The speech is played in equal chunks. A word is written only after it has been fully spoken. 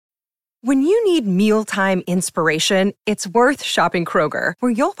When you need mealtime inspiration, it's worth shopping Kroger,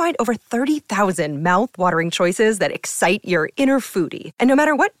 where you'll find over 30,000 mouth-watering choices that excite your inner foodie. And no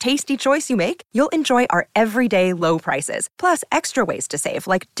matter what tasty choice you make, you'll enjoy our everyday low prices, plus extra ways to save,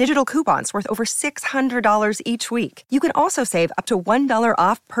 like digital coupons worth over $600 each week. You can also save up to $1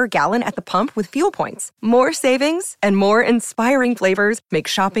 off per gallon at the pump with fuel points. More savings and more inspiring flavors make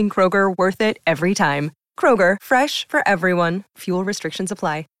shopping Kroger worth it every time. Kroger, fresh for everyone. Fuel restrictions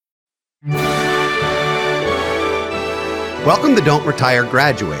apply. Welcome to Don't Retire,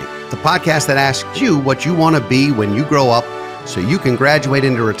 Graduate, the podcast that asks you what you want to be when you grow up so you can graduate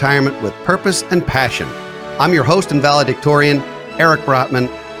into retirement with purpose and passion. I'm your host and valedictorian, Eric Brotman.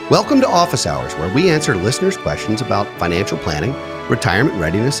 Welcome to Office Hours, where we answer listeners' questions about financial planning, retirement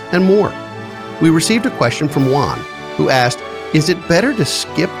readiness, and more. We received a question from Juan, who asked, is it better to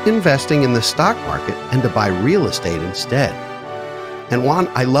skip investing in the stock market and to buy real estate instead? And Juan,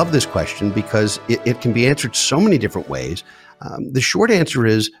 I love this question because it can be answered so many different ways. The short answer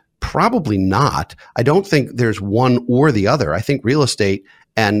is probably not. I don't think there's one or the other. I think real estate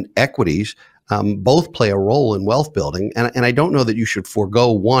and equities both play a role in wealth building. And I don't know that you should forego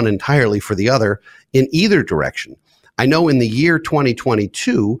one entirely for the other in either direction. I know in the year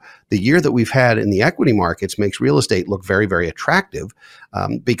 2022, the year that we've had in the equity markets makes real estate look very, very attractive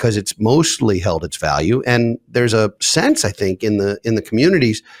because it's mostly held its value. And there's a sense, I think, in the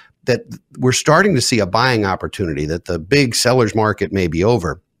communities that we're starting to see a buying opportunity, that the big seller's market may be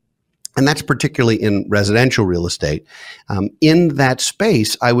over. And that's particularly in residential real estate. In that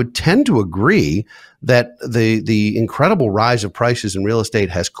space, I would tend to agree that the incredible rise of prices in real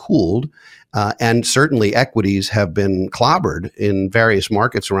estate has cooled. And certainly equities have been clobbered in various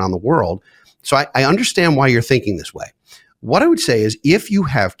markets around the world. So I understand why you're thinking this way. What I would say is if you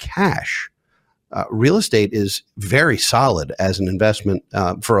have cash, real estate is very solid as an investment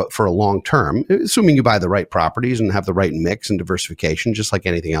for a long term, assuming you buy the right properties and have the right mix and diversification, just like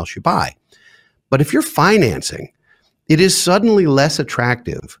anything else you buy. But if you're financing, it is suddenly less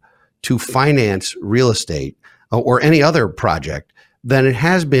attractive to finance real estate or any other project than it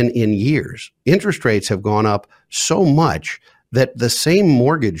has been in years. Interest rates have gone up so much that the same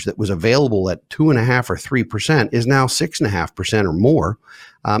mortgage that was available at 2.5% or 3% is now 6.5% or more,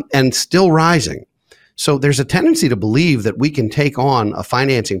 and still rising. So there's a tendency to believe that we can take on a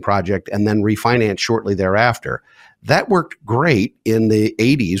financing project and then refinance shortly thereafter. That worked great in the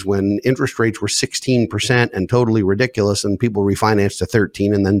 80s when interest rates were 16% and totally ridiculous, and people refinanced to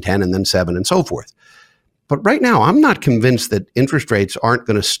 13 and then 10 and then 7 and so forth. But right now, I'm not convinced that interest rates aren't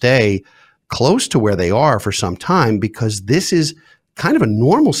going to stay close to where they are for some time, because this is kind of a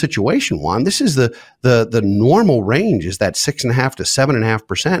normal situation, Juan. This is the normal range, is that 6.5% to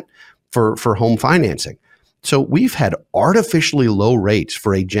 7.5% for home financing. So we've had artificially low rates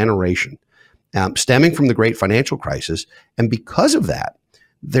for a generation, stemming from the great financial crisis. And because of that,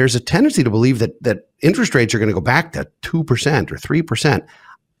 there's a tendency to believe that interest rates are going to go back to 2% or 3%.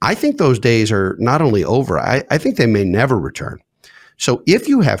 I think those days are not only over, I think they may never return. So if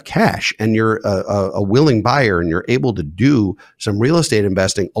you have cash and you're a willing buyer and you're able to do some real estate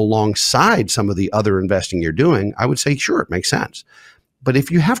investing alongside some of the other investing you're doing, I would say, sure, it makes sense. But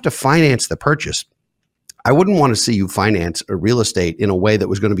if you have to finance the purchase, I wouldn't want to see you finance a real estate in a way that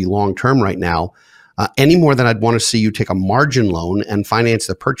was going to be long-term right now, any more than I'd want to see you take a margin loan and finance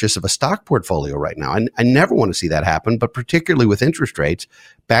the purchase of a stock portfolio right now. I never want to see that happen, but particularly with interest rates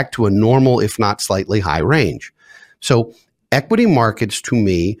back to a normal, if not slightly high range. So equity markets, to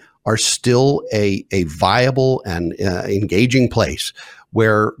me, are still a viable and engaging place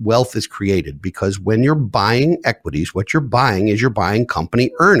where wealth is created, because when you're buying equities, what you're buying is you're buying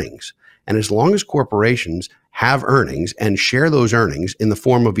company earnings. And as long as corporations have earnings and share those earnings in the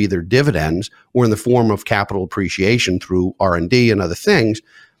form of either dividends or in the form of capital appreciation through R&D and other things,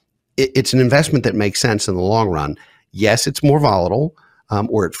 it's an investment that makes sense in the long run. Yes, it's more volatile,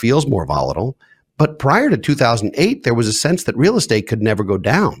 or it feels more volatile. But prior to 2008, there was a sense that real estate could never go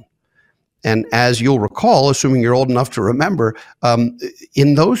down. And as you'll recall, assuming you're old enough to remember,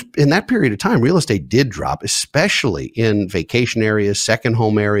 in that period of time, real estate did drop, especially in vacation areas, second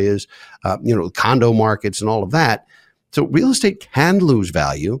home areas, condo markets and all of that. So real estate can lose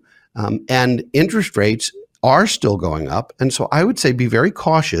value, and interest rates are still going up. And so I would say be very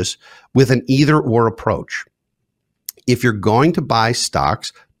cautious with an either or approach. If you're going to buy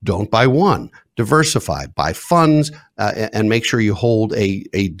stocks, don't buy one. Diversify, buy funds, and make sure you hold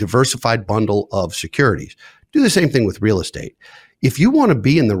a diversified bundle of securities. Do the same thing with real estate. If you want to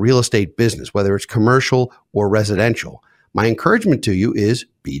be in the real estate business, whether it's commercial or residential, My encouragement to you is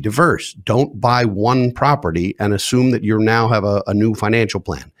be diverse. Don't buy one property and assume that you now have a new financial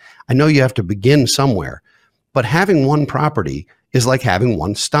plan. I know you have to begin somewhere, but having one property is like having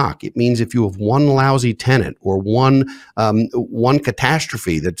one stock. It means if you have one lousy tenant or one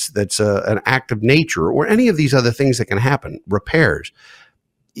catastrophe that's an act of nature or any of these other things that can happen, repairs,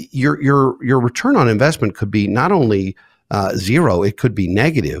 your return on investment could be not only zero, it could be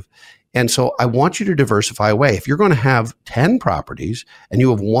negative. And so I want you to diversify away. If you're going to have 10 properties and you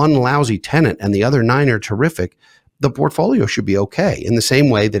have one lousy tenant and the other 9 are terrific, the portfolio should be okay. In the same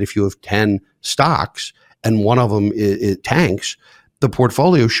way that if you have 10 stocks and one of them it tanks, the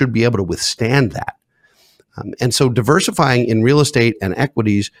portfolio should be able to withstand that. And so diversifying in real estate and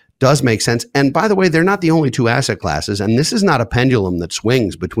equities does make sense. And by the way, they're not the only two asset classes, and this is not a pendulum that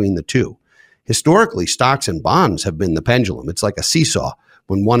swings between the two. Historically, stocks and bonds have been the pendulum. It's like a seesaw.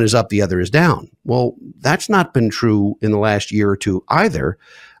 When one is up, the other is down. Well, that's not been true in the last year or two either.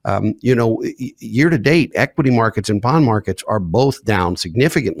 Year to date, equity markets and bond markets are both down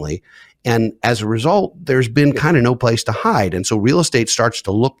significantly. And as a result, there's been kind of no place to hide. And so real estate starts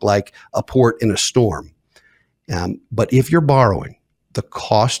to look like a port in a storm. But if you're borrowing, the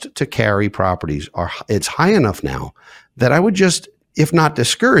cost to carry properties it's high enough now that I would just, if not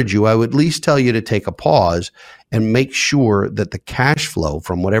discourage you, I would at least tell you to take a pause and make sure that the cash flow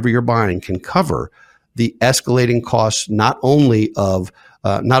from whatever you're buying can cover the escalating costs, not only of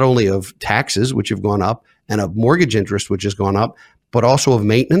taxes, which have gone up, and of mortgage interest, which has gone up, but also of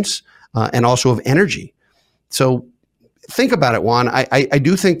maintenance and also of energy. So think about it, Juan. I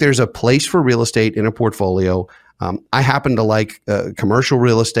do think there's a place for real estate in a portfolio. I happen to like commercial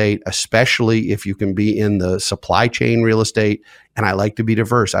real estate, especially if you can be in the supply chain real estate. And I like to be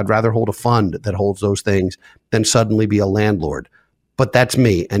diverse. I'd rather hold a fund that holds those things than suddenly be a landlord. But that's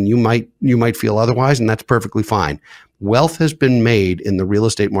me. And you might feel otherwise, and that's perfectly fine. Wealth has been made in the real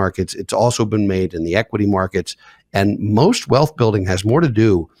estate markets. It's also been made in the equity markets. And most wealth building has more to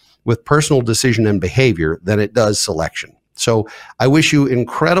do with personal decision and behavior than it does selection. So I wish you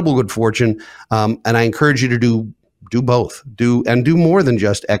incredible good fortune, and I encourage you to do both. Do more than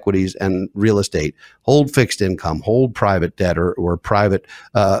just equities and real estate. Hold fixed income, hold private debt or private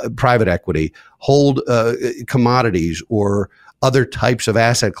equity, hold commodities or other types of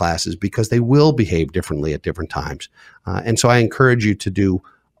asset classes, because they will behave differently at different times. And so I encourage you to do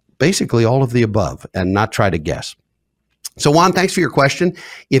basically all of the above and not try to guess. So Juan, thanks for your question.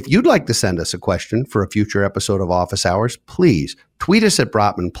 If you'd like to send us a question for a future episode of Office Hours, please tweet us at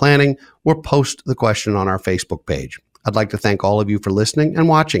Brotman Planning or post the question on our Facebook page. I'd like to thank all of you for listening and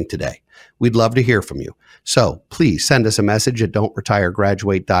watching today. We'd love to hear from you. So please send us a message at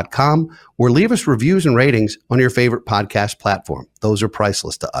don'tretiregraduate.com or leave us reviews and ratings on your favorite podcast platform. Those are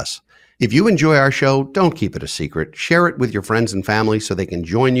priceless to us. If you enjoy our show, don't keep it a secret. Share it with your friends and family so they can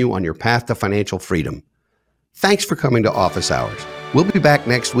join you on your path to financial freedom. Thanks for coming to Office Hours. We'll be back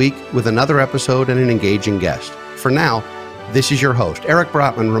next week with another episode and an engaging guest. For now, this is your host, Eric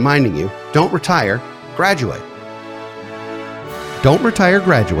Brotman, reminding you, don't retire, graduate. Don't Retire,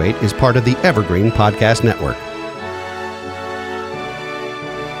 Graduate is part of the Evergreen Podcast Network.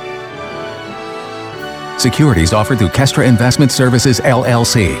 Securities offered through Kestra Investment Services,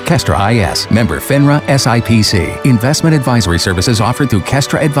 LLC. Kestra IS. Member FINRA SIPC. Investment advisory services offered through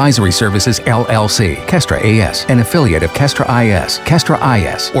Kestra Advisory Services, LLC. Kestra AS. An affiliate of Kestra IS. Kestra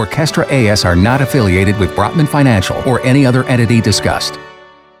IS or Kestra AS are not affiliated with Brotman Financial or any other entity discussed.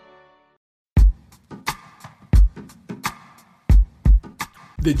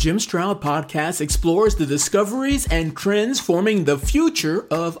 The Jim Stroud Podcast explores the discoveries and trends forming the future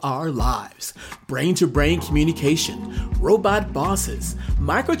of our lives. Brain-to-brain communication, robot bosses,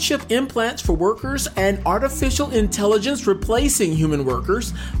 microchip implants for workers, and artificial intelligence replacing human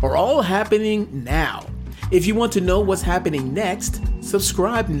workers are all happening now. If you want to know what's happening next,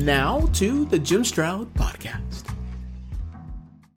 subscribe now to the Jim Stroud Podcast.